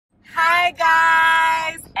Hi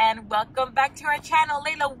guys, and welcome back to our channel.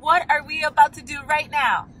 Layla, what are we about to do right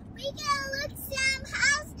now? We gonna look some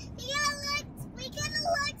house. We gonna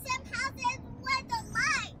look some houses with the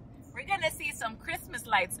lights. We're gonna see some Christmas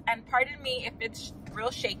lights, and pardon me if it's real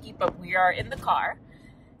shaky, but we are in the car,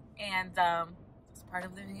 and it's part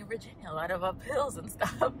of living in Virginia. A lot of uphills and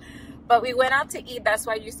stuff. But we went out to eat. That's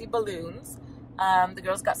why you see balloons. The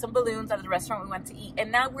girls got some balloons at the restaurant we went to eat,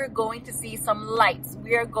 and now we're going to see some lights.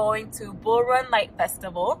 We are going to Bull Run Light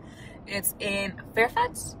Festival. It's in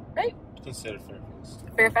Fairfax, right? Considered Fairfax.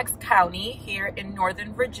 Fairfax County here in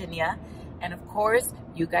Northern Virginia. And of course,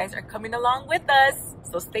 you guys are coming along with us.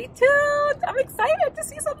 So stay tuned. I'm excited to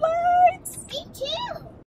see some lights. Me too.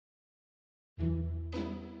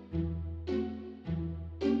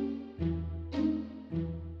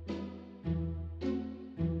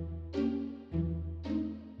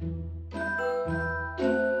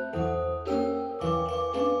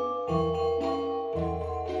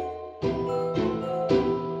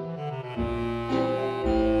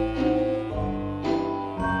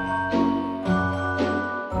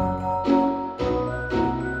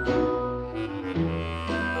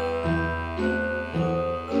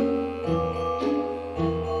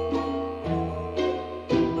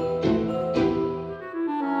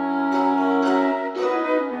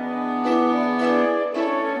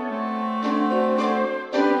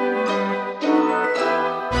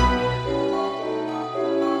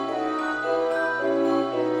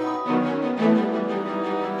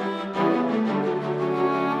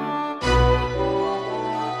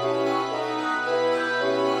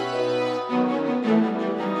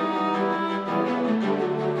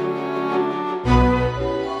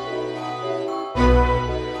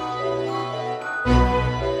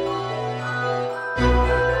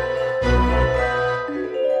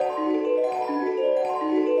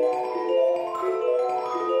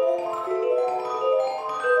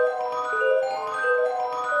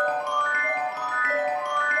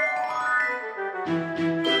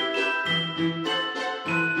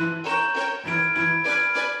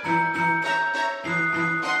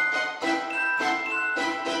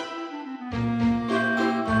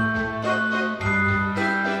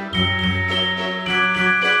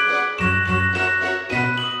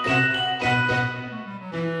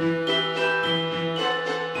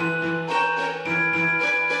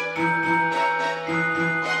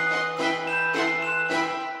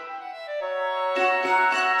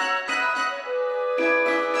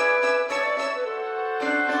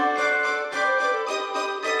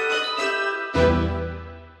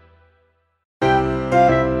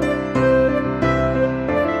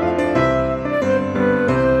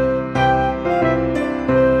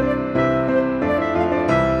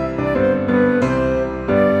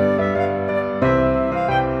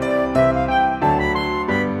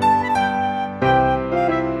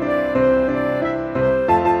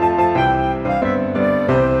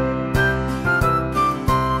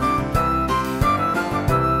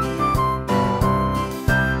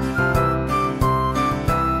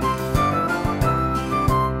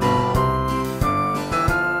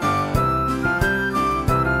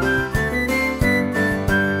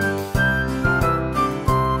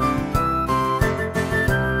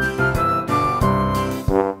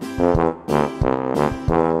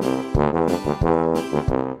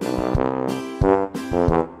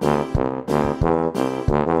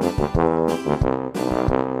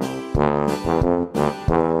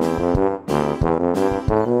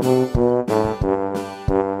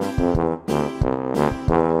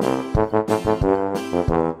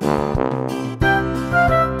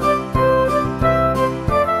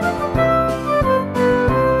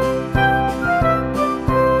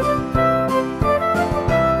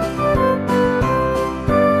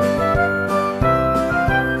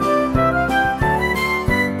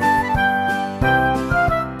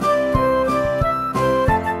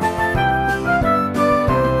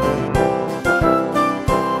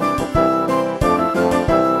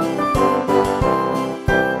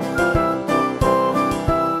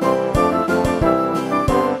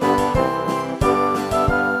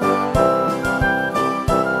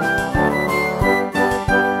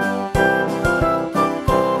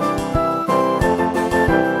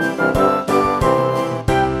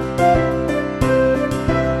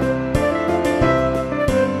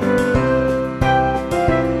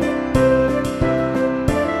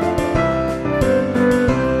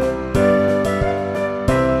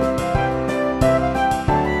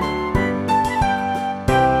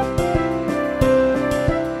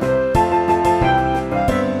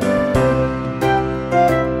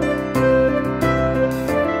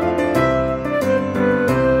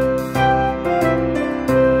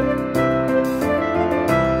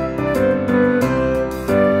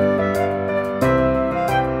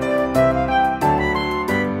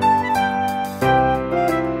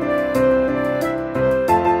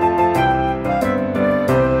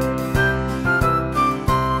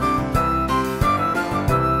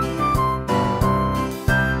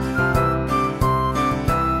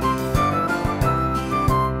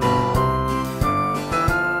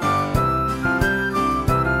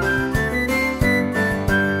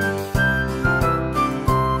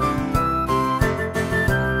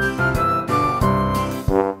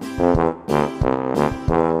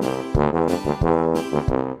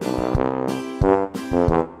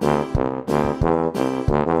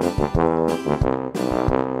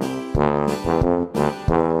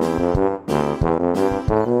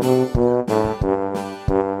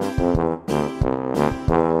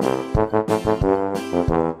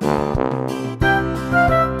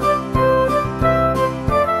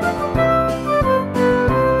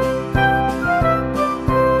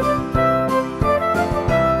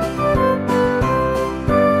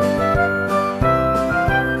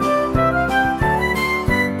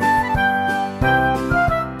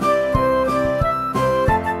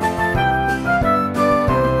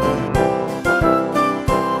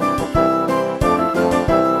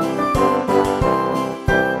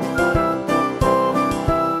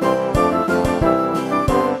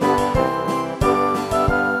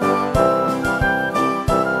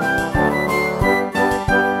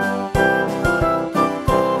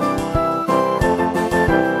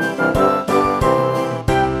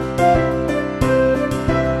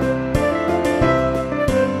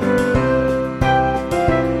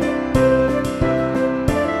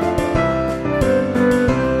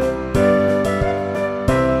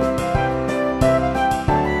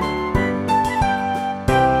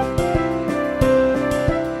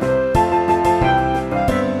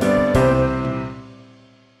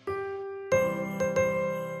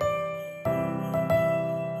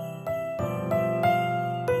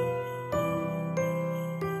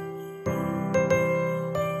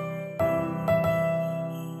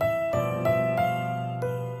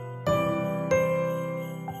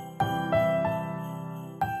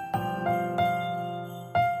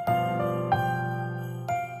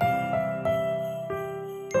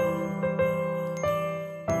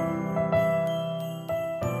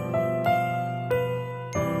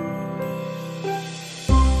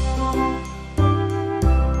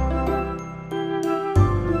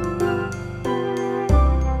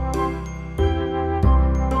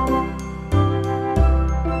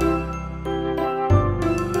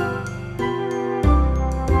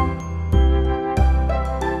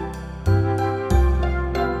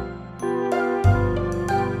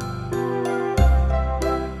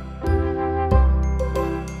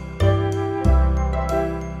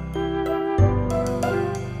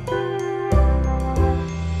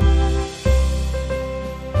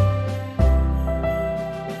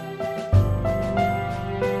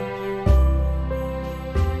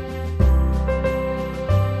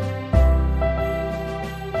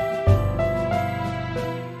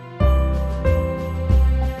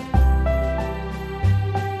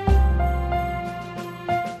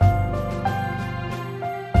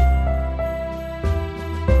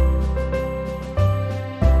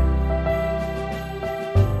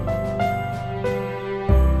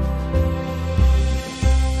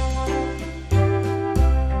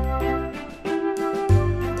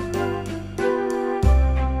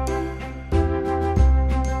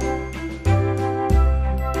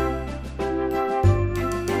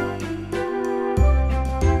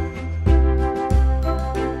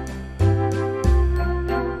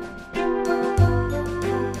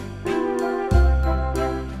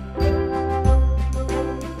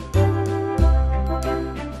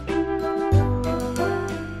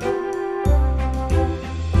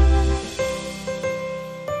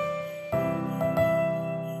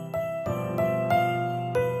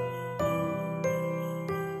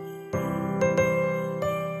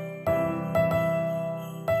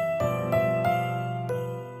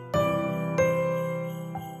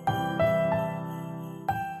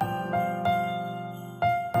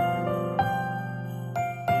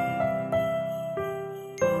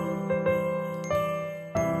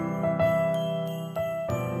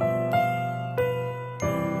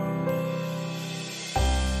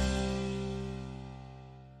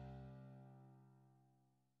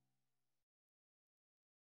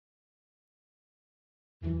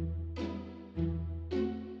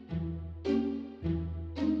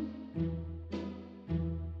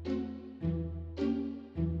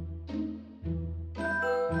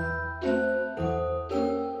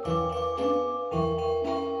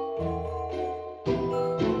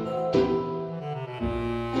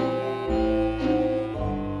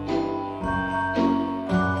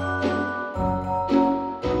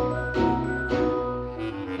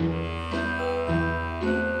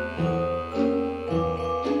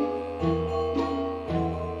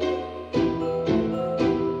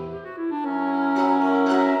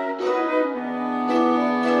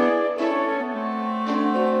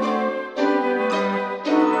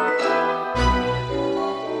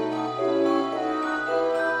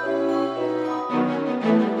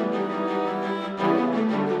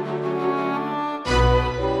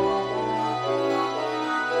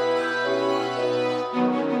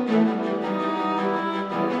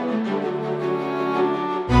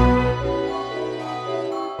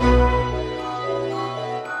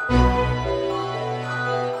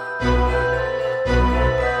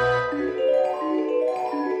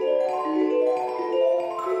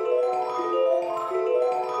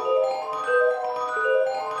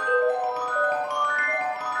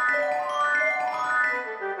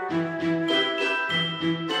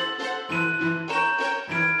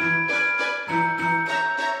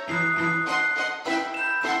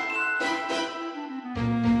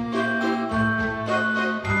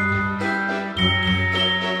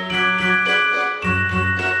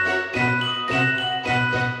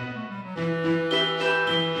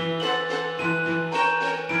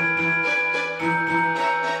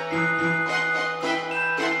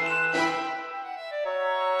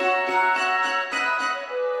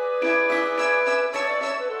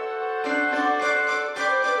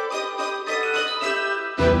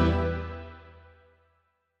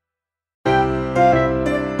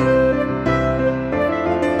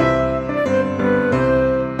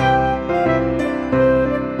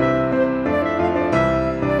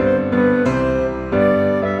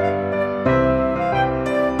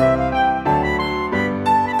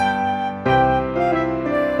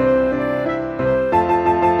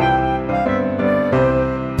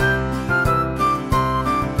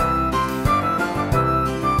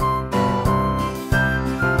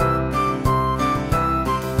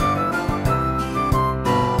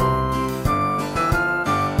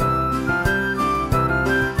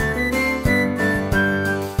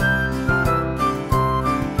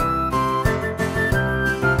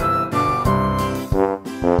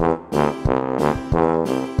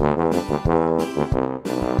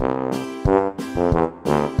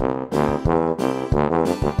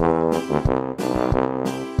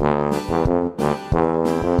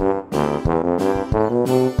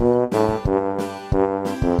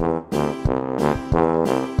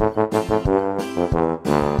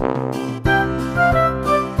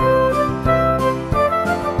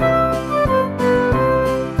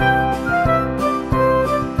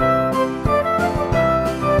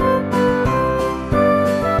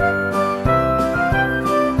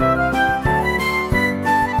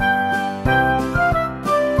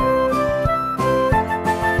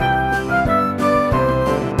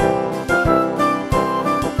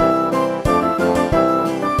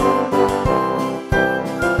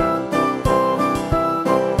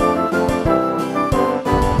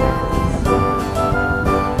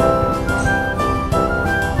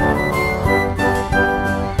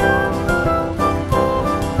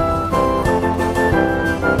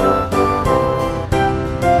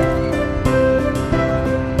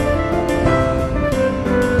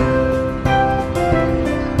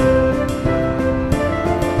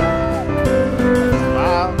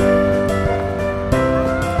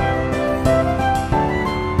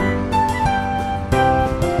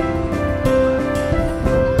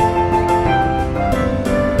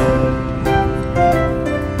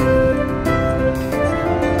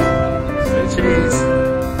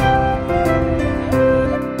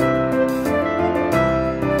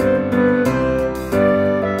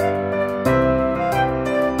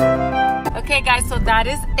 Okay guys, so that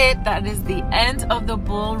is it. That is the end of the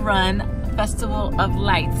Bull Run Festival of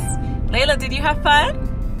Lights. Layla, did you have fun?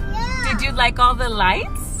 Yeah. Did you like all the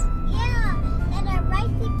lights? Yeah. And I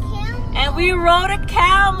ride the camel. And we rode a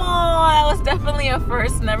camel. That was definitely a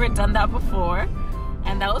first. Never done that before.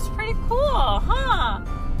 And that was pretty cool, huh?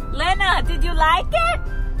 Lena, did you like it?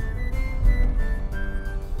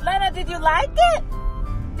 Lena, did you like it?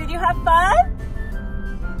 Did you have fun?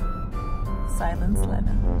 Silence,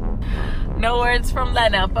 Lena. No words from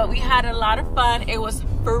Lena, but we had a lot of fun. It was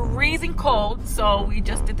freezing cold, so we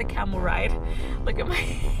just did the camel ride. Look at my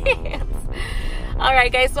hands.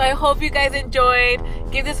 Alright guys, so I hope you guys enjoyed.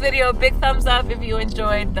 Give this video a big thumbs up if you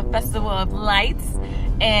enjoyed the Festival of Lights,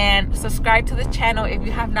 and subscribe to the channel if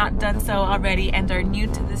you have not done so already and are new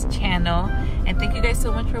to this channel. And thank you guys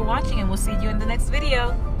so much for watching, and we'll see you in the next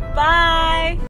video. Bye!